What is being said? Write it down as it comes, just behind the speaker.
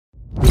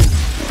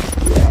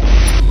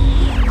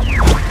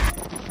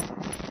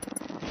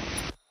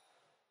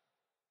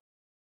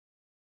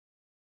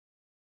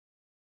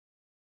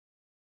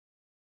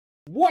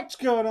What's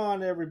going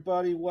on,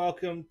 everybody?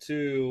 Welcome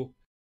to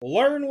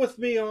Learn With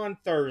Me on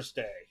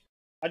Thursday.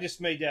 I just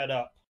made that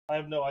up. I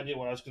have no idea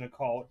what I was going to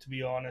call it, to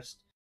be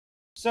honest.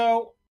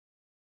 So,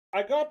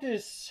 I got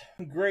this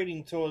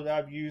grading tool that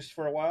I've used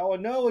for a while,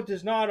 and no, it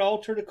does not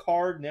alter the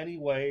card in any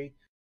way.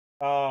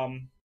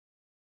 Um,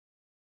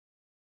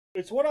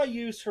 it's what I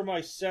use for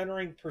my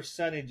centering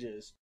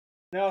percentages.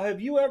 Now,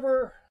 have you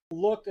ever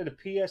looked at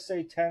a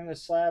PSA 10 in the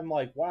slab and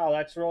like, wow,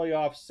 that's really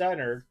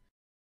off-centered?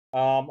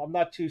 I'm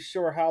not too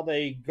sure how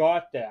they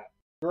got that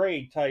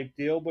grade type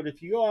deal, but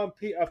if you go on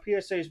a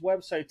PSA's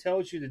website, it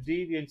tells you the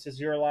deviances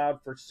you're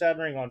allowed for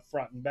centering on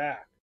front and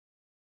back.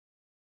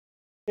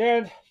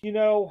 And,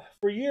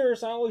 for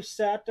years I always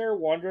sat there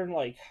wondering,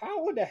 like,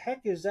 how in the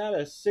heck is that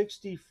a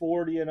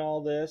 60-40 and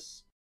all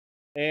this?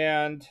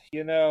 And,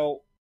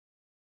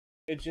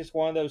 it's just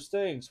one of those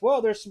things.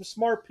 Well, there's some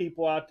smart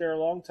people out there a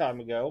long time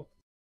ago.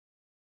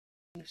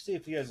 Let me see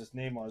if he has his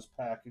name on his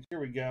package. Here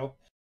we go.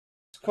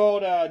 It's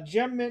called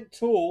Gem Mint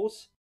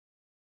Tools.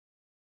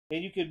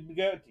 And you can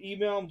go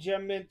email them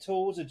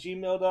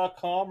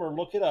gemminttools@gmail.com or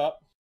look it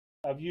up.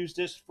 I've used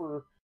this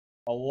for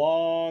a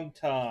long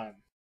time.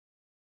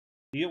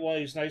 You get one of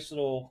these nice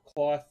little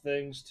cloth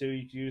things too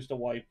you can use to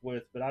wipe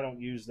with, but I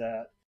don't use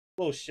that.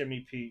 Little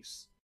shimmy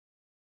piece.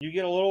 You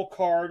get a little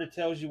card that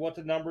tells you what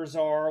the numbers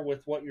are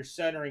with what your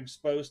centering's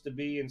supposed to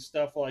be and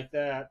stuff like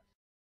that.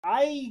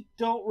 I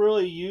don't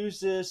really use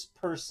this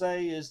per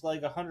se as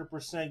like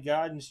 100%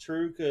 guidance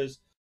true because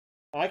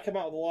I come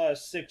out with a lot of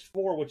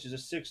 6.4, which is a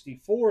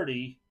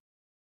 60-40.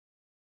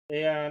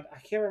 And I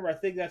can't remember. I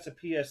think that's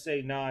a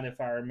PSA 9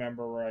 if I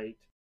remember right.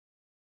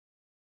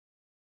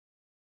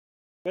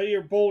 But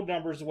your bold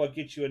numbers are what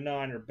gets you a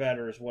 9 or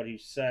better is what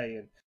he's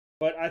saying.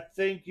 But I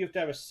think you have to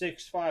have a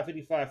 6.5,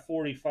 55,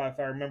 45 if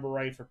I remember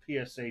right for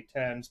PSA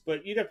 10s.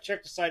 But you'd have to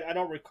check the site. I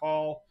don't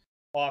recall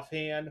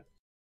offhand.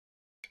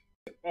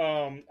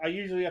 I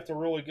usually have to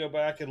really go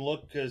back and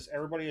look because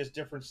everybody has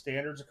different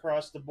standards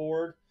across the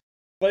board.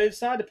 But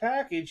inside the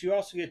package, you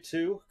also get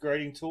two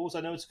grading tools.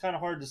 I know it's kind of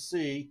hard to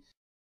see.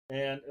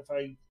 And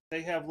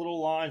they have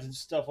little lines and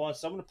stuff on it.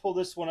 So I'm going to pull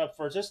this one up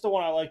first. This is the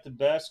one I like the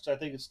best because I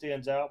think it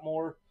stands out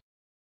more.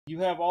 You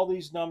have all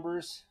these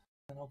numbers.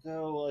 And I'll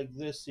go like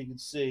this so you can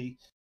see.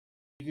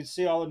 You can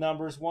see all the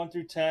numbers, 1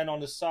 through 10 on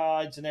the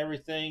sides and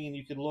everything. And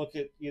you can look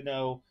at,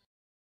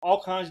 all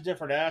kinds of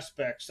different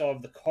aspects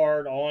of the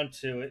card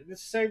onto it. And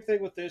it's the same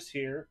thing with this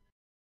here.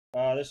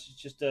 This is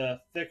just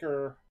a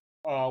thicker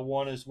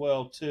one as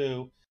well,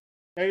 too.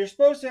 Now, you're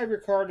supposed to have your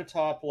card in a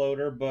top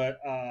loader,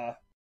 but to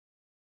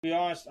be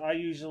honest, I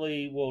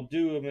usually will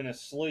do them in a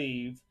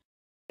sleeve.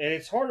 And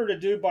it's harder to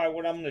do by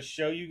what I'm going to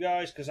show you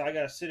guys because I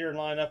got to sit here and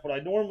line up. What I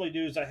normally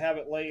do is I have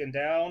it laying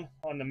down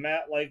on the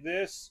mat like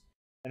this,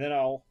 and then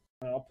I'll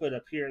put it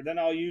up here. Then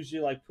I'll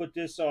usually like put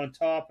this on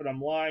top, and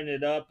I'm lining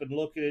it up and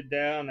looking it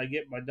down. And I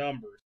get my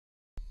numbers.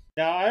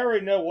 Now, I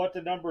already know what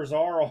the numbers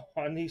are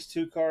on these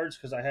two cards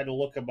because I had to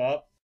look them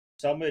up.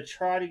 So I'm going to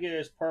try to get it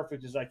as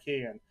perfect as I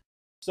can.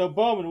 So,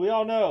 Bowman, we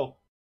all know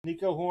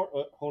Nico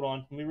Horner. Hold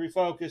on. Let me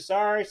refocus.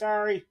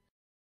 Sorry.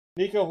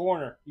 Nico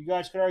Horner. You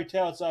guys can already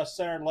tell it's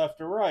off-centered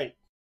left or right.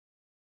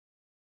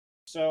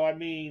 So, I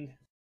mean,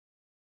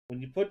 when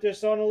you put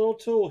this on a little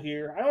tool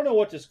here, I don't know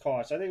what this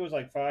costs. I think it was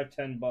like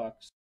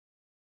 $5-10.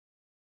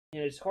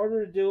 And it's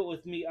harder to do it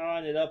with me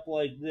on it up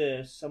like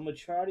this. So I'm going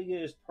to try to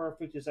get as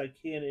perfect as I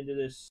can into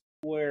this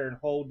square and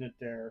holding it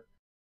there.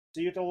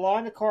 So you have to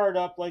line the card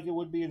up like it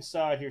would be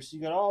inside here. So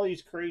you got all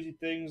these crazy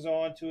things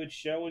onto it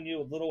showing you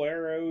with little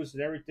arrows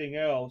and everything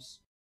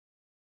else.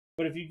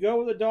 But if you go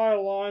with the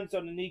dial lines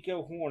on the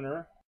Nico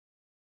Horner,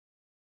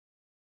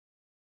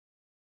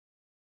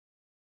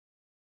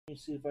 let me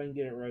see if I can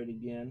get it right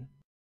again.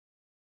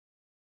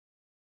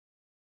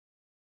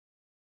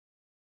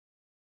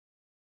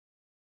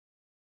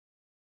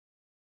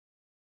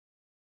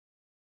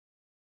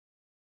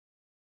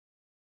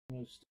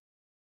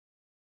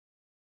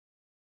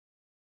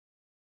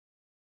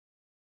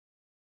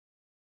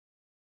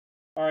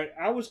 Alright,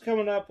 I was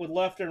coming up with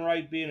left and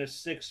right being a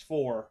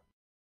 6-4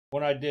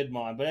 when I did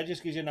mine, but that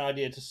just gives you an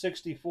idea. It's a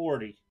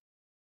 60-40.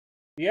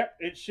 Yep,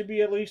 it should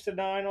be at least a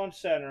 9 on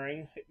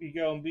centering. You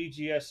go in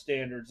BGS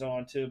standards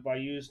onto it by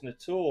using the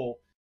tool.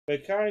 But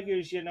it kind of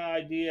gives you an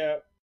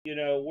idea,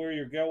 where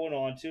you're going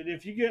on to.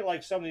 If you get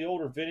like some of the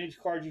older vintage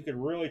cards, you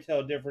can really tell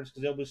a difference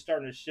because they'll be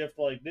starting to shift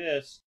like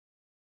this.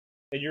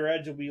 And your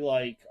edge will be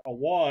like a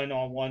 1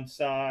 on one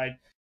side,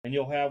 and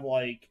you'll have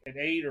like an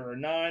 8 or a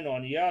 9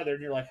 on the other.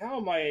 And you're like, how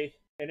am I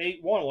an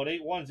 8-1? Well, an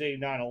 8-1's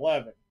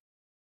 8-9-11.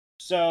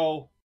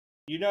 So,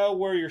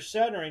 where your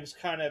centering's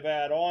kind of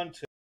add on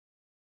to.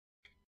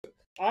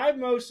 I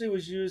mostly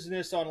was using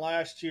this on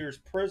last year's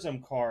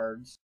Prism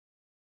cards,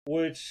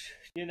 which,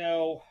 is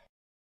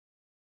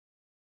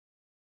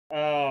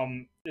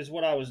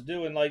what I was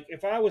doing. Like,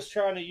 if I was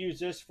trying to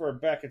use this for a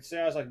Beckett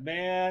set, I was like,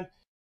 man,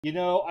 I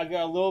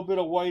got a little bit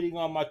of whiting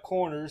on my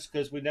corners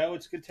because we know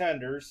it's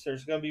contenders.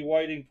 There's going to be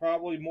whiting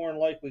probably more than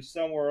likely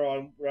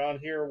somewhere around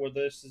here where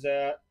this is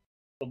at,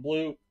 the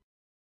blue,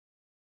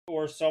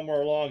 or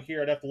somewhere along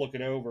here. I'd have to look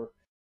it over.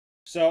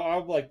 So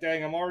I'm like,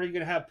 dang, I'm already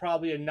going to have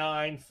probably a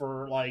 9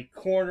 for like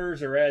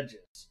corners or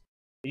edges.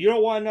 You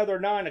don't want another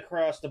 9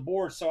 across the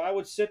board. So I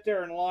would sit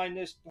there and line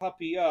this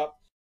puppy up.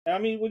 And I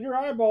mean, when you're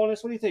eyeballing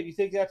this, what do you think? You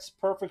think that's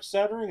perfect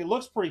centering? It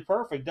looks pretty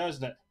perfect,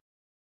 doesn't it?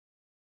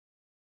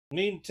 I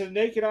mean, to the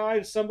naked eye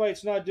and somebody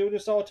that's not doing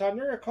this all the time,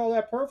 they're going to call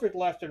that perfect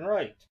left and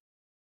right.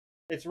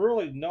 It's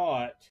really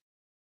not.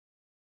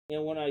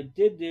 And when I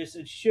did this,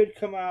 it should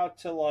come out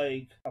to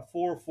like a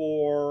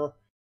 4-4,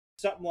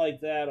 something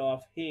like that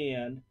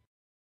offhand.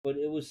 But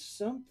it was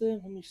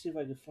something. Let me see if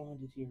I can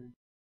find it here.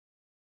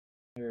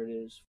 There it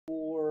is.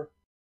 4-3.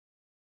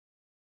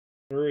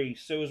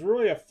 So it was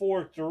really a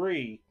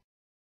 4-3,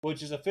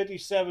 which is a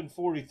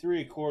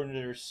 57-43 according to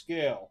their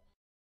scale.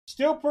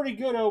 Still pretty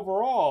good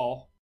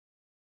overall,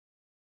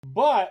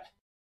 but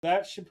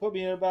that should put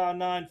me at about a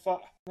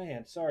 9-5.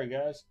 Man, sorry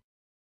guys.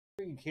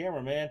 Freaking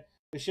camera, man.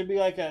 It should be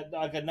like a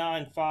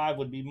 9-5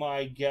 would be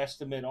my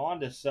guesstimate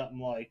onto something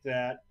like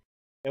that.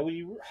 And when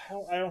you,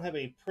 I don't have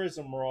any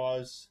prism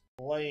raws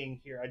laying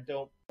here. I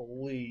don't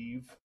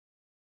believe.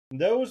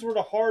 Those were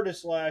the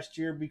hardest last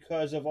year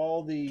because of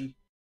all the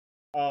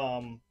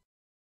stuff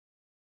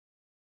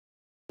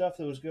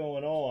that was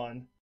going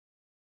on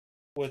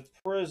with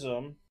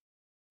Prism.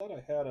 I thought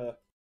I had a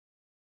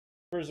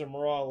Prism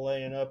Raw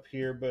laying up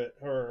here, but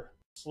her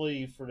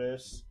sleeve for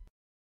this.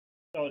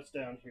 Oh, it's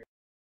down here.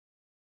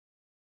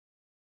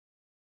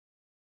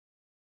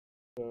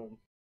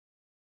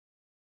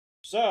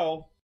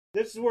 So,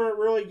 this is where it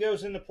really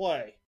goes into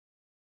play.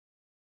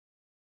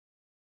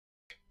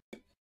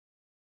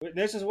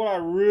 This is what I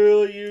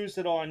really used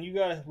it on. You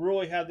got to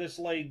really have this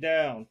laid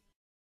down.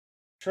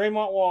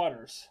 Tremont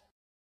Waters.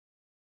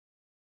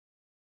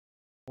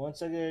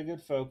 Once I get a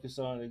good focus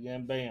on it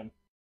again, bam.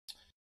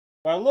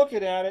 By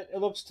looking at it, it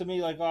looks to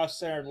me like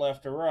off-centered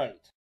left or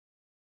right.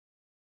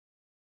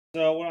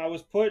 So when I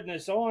was putting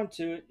this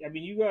onto it, I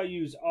mean, you got to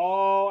use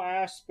all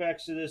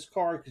aspects of this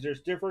card because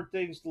there's different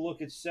things to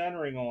look at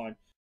centering on.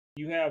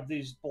 You have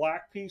these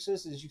black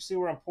pieces. As you see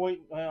where I'm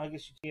pointing, well, I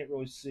guess you can't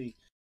really see.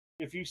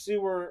 If you see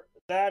where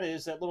that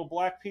is, that little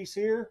black piece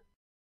here,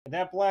 and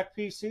that black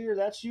piece here,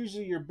 that's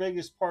usually your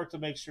biggest part to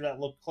make sure that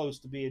look close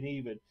to being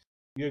even.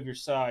 You have your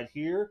side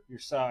here,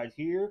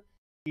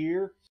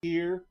 here,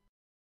 here,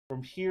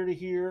 from here to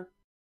here,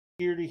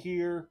 here to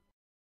here.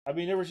 I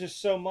mean, there was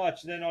just so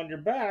much. And then on your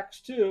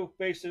backs, too,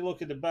 basically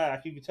look at the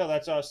back. You can tell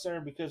that's off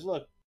center because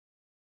look,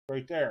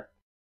 right there.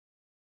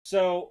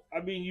 So,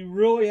 I mean, you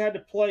really had to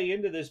play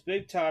into this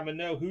big time and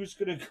know who's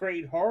going to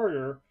grade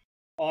harder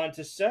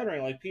onto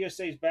centering. Like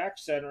PSA's back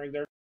centering,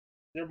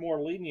 they're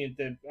more lenient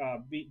than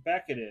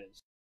Beckett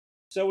is.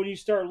 So when you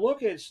start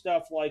looking at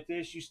stuff like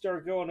this, you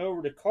start going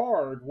over the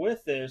card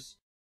with this,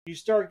 you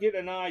start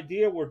getting an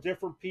idea where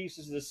different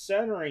pieces of the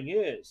centering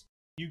is.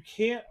 You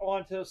can't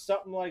onto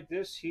something like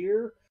this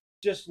here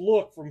just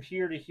look from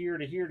here to here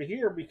to here to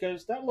here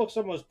because that looks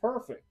almost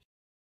perfect.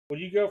 When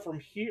you go from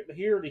here to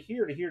here to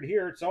here to here to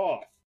here, it's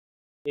off.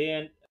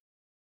 And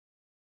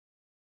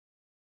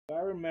if I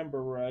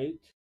remember right,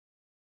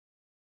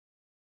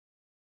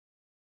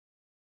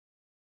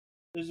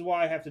 this is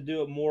why I have to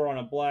do it more on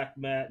a black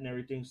mat and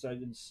everything so I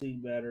can see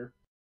better.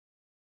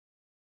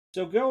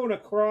 So going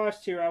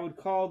across here, I would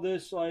call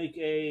this like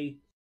a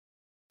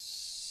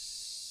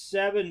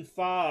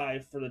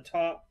 7-5 for the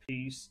top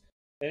piece.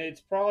 And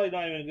it's probably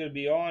not even going to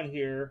be on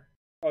here.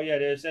 Oh, yeah,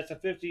 it is. That's a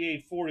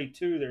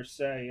 58-42, they're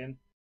saying.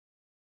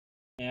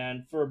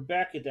 And for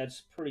Beckett,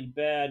 that's pretty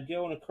bad.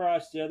 Going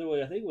across the other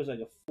way, I think it was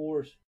like a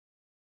 4-5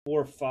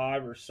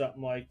 or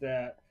something like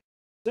that.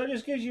 So it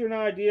just gives you an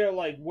idea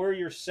like where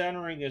your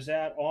centering is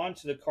at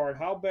onto the card,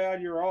 how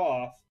bad you're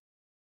off.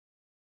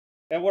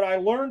 And what I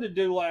learned to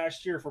do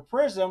last year for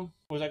Prism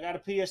was I got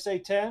a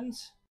PSA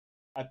 10s.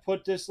 I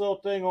put this little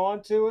thing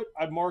onto it.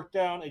 I marked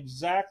down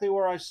exactly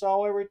where I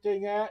saw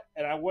everything at,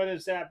 and I went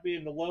as that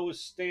being the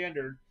lowest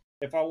standard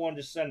if I wanted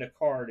to send a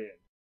card in.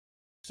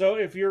 So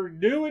if you're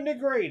new into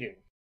grading,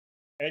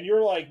 and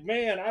you're like,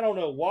 man, I don't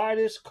know why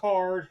this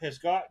card has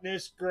gotten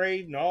this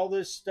grade and all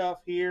this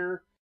stuff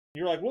here.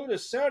 You're like, look at the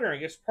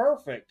centering. It's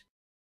perfect.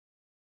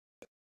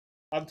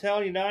 I'm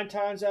telling you, 9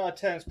 times out of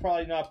 10, it's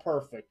probably not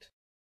perfect.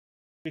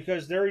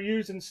 Because they're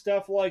using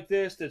stuff like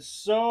this that's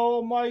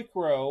so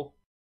micro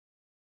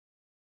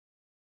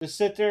to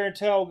sit there and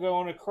tell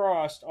going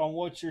across on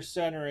what your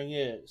centering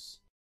is.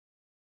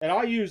 And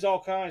I use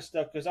all kinds of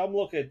stuff because I'm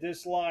looking at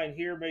this line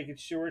here, making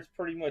sure it's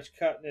pretty much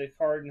cutting the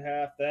card in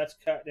half. That's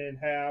cutting it in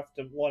half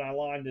to when I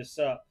line this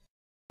up.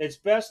 It's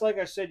best, like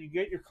I said, you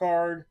get your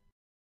card.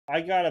 I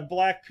got a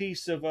black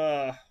piece of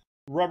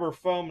rubber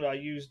foam that I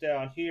use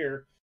down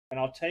here. And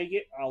I'll take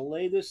it, I'll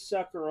lay this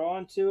sucker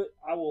onto it.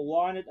 I will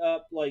line it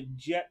up like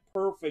jet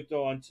perfect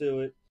onto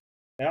it.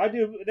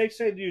 And they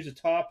say to use a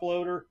top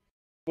loader,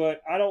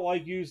 but I don't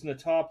like using the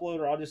top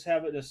loader. I'll just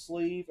have it in a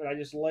sleeve and I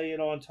just lay it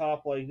on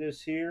top like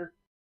this here.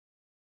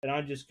 And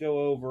I just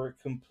go over it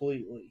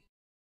completely.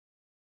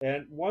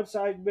 And once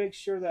I make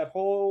sure that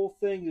whole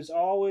thing is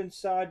all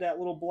inside that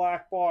little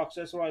black box,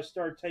 that's when I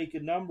start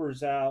taking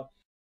numbers out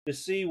to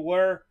see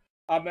where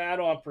I'm at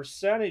on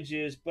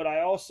percentages, but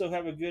I also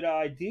have a good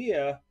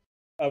idea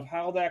of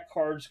how that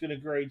card's going to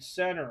grade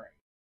centering.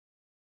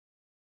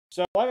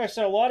 So, like I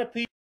said, a lot of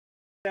people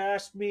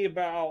ask me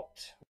about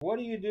what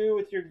do you do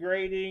with your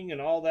grading and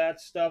all that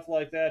stuff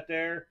like that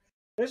there.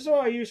 This is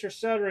what I use for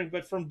centering,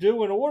 but from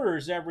doing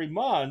orders every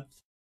month,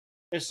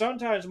 and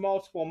sometimes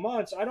multiple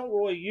months, I don't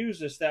really use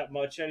this that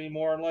much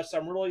anymore unless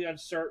I'm really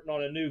uncertain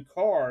on a new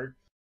card,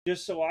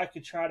 just so I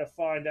could try to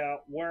find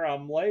out where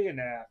I'm laying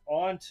at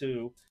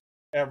onto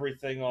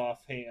everything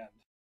offhand.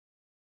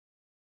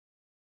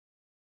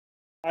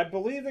 I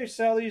believe they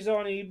sell these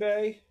on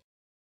eBay.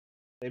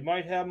 They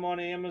might have them on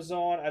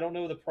Amazon. I don't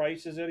know the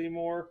prices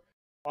anymore.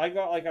 I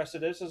got, like I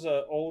said, this is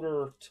an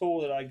older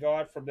tool that I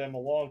got from them a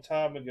long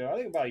time ago. I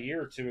think about a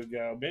year or two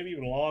ago, maybe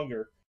even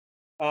longer.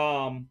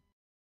 Um,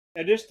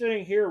 and this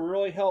thing here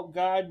really helped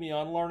guide me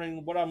on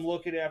learning what I'm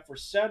looking at for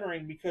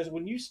centering, because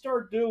when you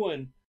start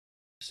doing,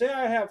 say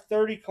I have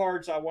 30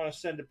 cards I want to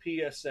send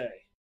to PSA,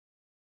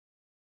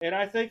 and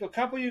I think a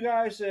couple of you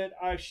guys that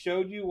I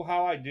showed you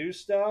how I do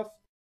stuff,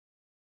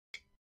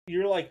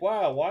 you're like,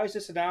 wow, why is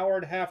this an hour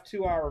and a half,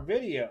 2 hour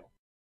video?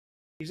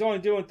 He's only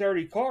doing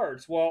 30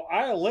 cards. Well,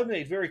 I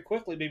eliminate very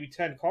quickly maybe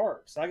 10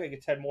 cards. I got to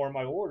get 10 more in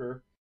my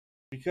order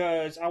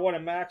because I want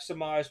to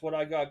maximize what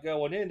I got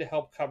going in to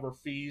help cover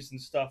fees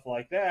and stuff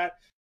like that,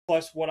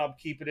 plus what I'm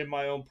keeping in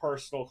my own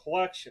personal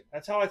collection.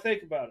 That's how I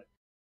think about it.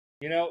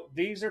 You know,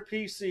 these are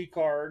PC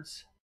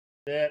cards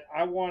that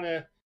I want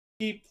to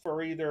keep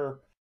for either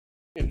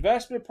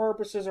investment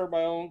purposes or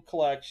my own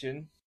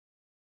collection.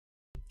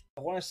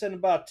 I want to send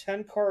about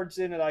 10 cards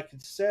in that I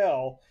could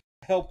sell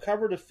to help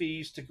cover the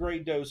fees to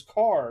grade those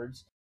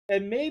cards.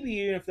 And maybe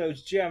even if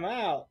those gem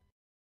out,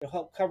 it'll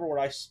help cover what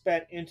I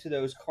spent into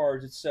those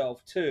cards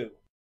itself too.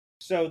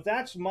 So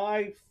that's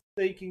my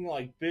thinking,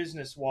 like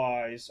business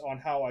wise, on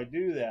how I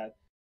do that.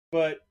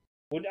 But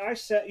when I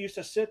used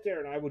to sit there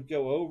and I would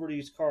go over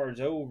these cards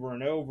over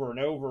and over and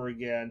over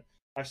again,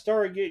 I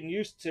started getting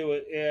used to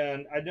it,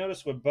 and I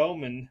noticed with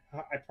Bowman,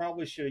 I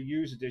probably should have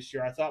used it this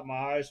year. I thought my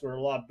eyes were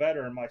a lot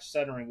better, and my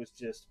centering was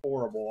just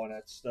horrible on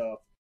that stuff.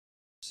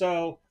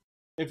 So,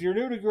 if you're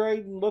new to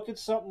grading, look at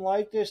something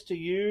like this to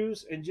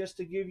use, and just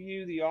to give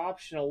you the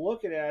option of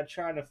looking at it,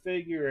 trying to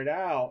figure it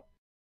out.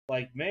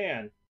 Like,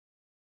 man,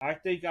 I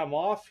think I'm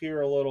off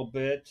here a little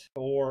bit,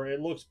 or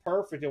it looks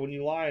perfect, and when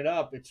you line it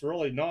up, it's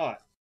really not.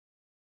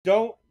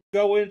 Don't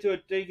go into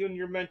it thinking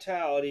your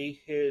mentality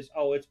is,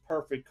 oh, it's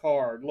perfect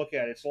card. Look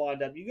at it, it's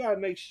lined up. You got to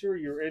make sure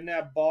you're in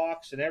that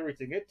box and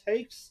everything. It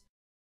takes,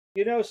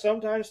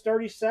 sometimes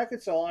 30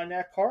 seconds to line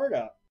that card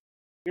up.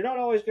 You're not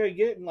always going to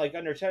get in like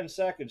under 10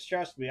 seconds.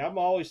 Trust me, I'm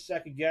always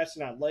second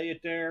guessing. I lay it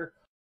there.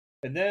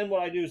 And then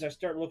what I do is I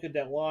start looking at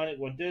that line. It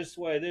went this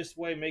way,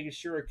 making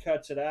sure it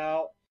cuts it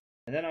out.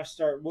 And then I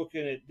start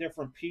looking at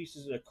different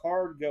pieces of the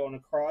card going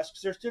across,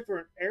 because there's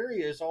different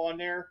areas on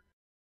there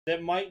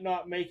that might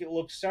not make it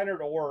look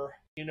centered, or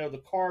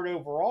the card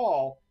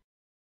overall,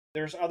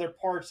 there's other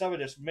parts of it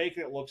that's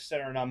making it look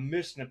centered and I'm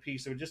missing a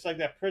piece of it, just like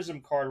that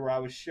prism card where I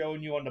was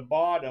showing you on the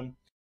bottom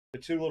the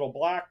two little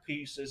black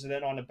pieces, and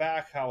then on the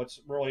back how it's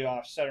really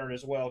off centered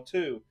as well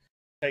too.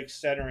 Take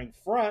centering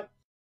front,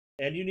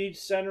 and you need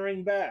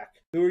centering back.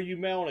 Who are you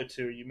mailing it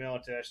to? Are you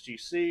mailing it to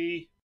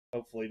SGC?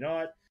 Hopefully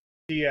not.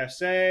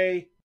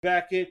 TSA,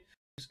 Beckett.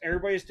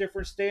 Everybody has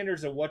different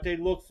standards of what they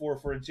look for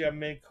a gem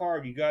mint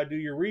card. You got to do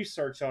your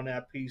research on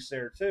that piece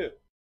there too.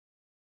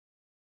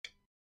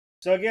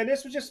 So again,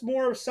 this was just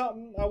more of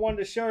something I wanted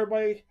to show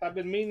everybody. I've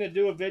been meaning to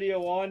do a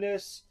video on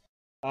this.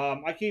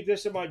 I keep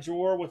this in my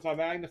drawer with my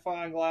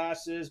magnifying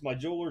glasses, my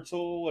jeweler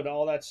tool, and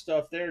all that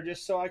stuff there,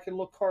 just so I can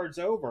look cards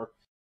over.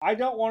 I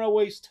don't want to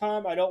waste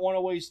time. I don't want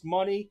to waste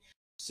money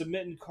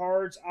submitting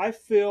cards. I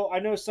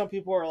know some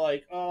people are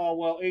like, oh,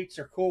 well, 8s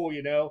are cool,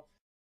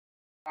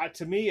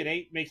 to me, an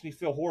 8 makes me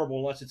feel horrible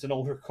unless it's an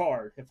older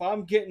card. If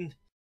I'm getting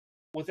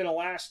within the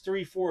last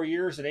 3-4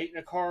 years an 8 in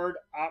a card,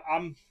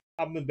 I'm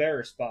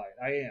embarrassed by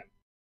it. I am.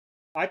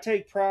 I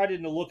take pride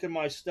in looking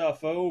my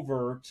stuff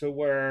over to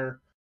where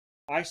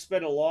I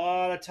spend a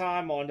lot of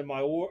time on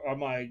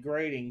my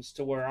gradings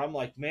to where I'm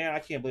like, man, I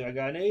can't believe I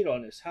got an 8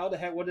 on this. How the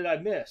heck? What did I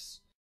miss?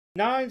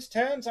 9s,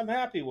 10s, I'm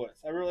happy with.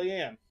 I really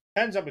am.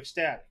 10s, I'm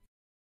ecstatic.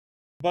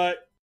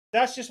 But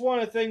that's just one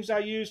of the things I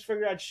used.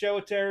 Figured I'd show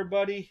it to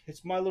everybody.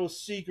 It's my little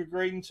secret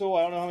grading tool.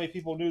 I don't know how many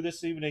people knew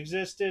this even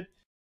existed,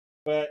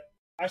 but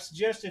I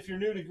suggest if you're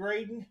new to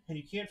grading and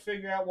you can't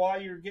figure out why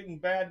you're getting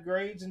bad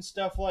grades and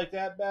stuff like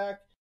that back,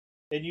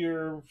 and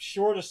you're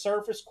sure the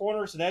surface,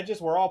 corners, and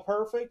edges were all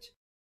perfect,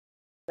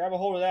 grab a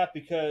hold of that,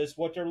 because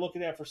what they're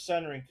looking at for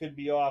centering could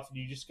be off, and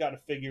you just got to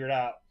figure it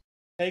out.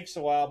 Takes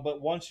a while,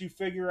 but once you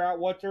figure out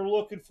what they're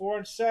looking for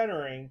in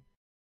centering,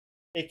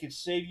 it can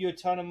save you a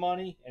ton of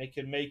money, and it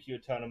can make you a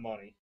ton of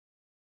money.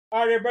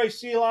 All right, everybody,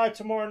 see you live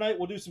tomorrow night.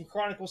 We'll do some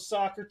Chronicles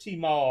Soccer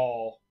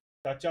T-Mall.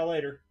 Talk to y'all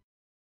later.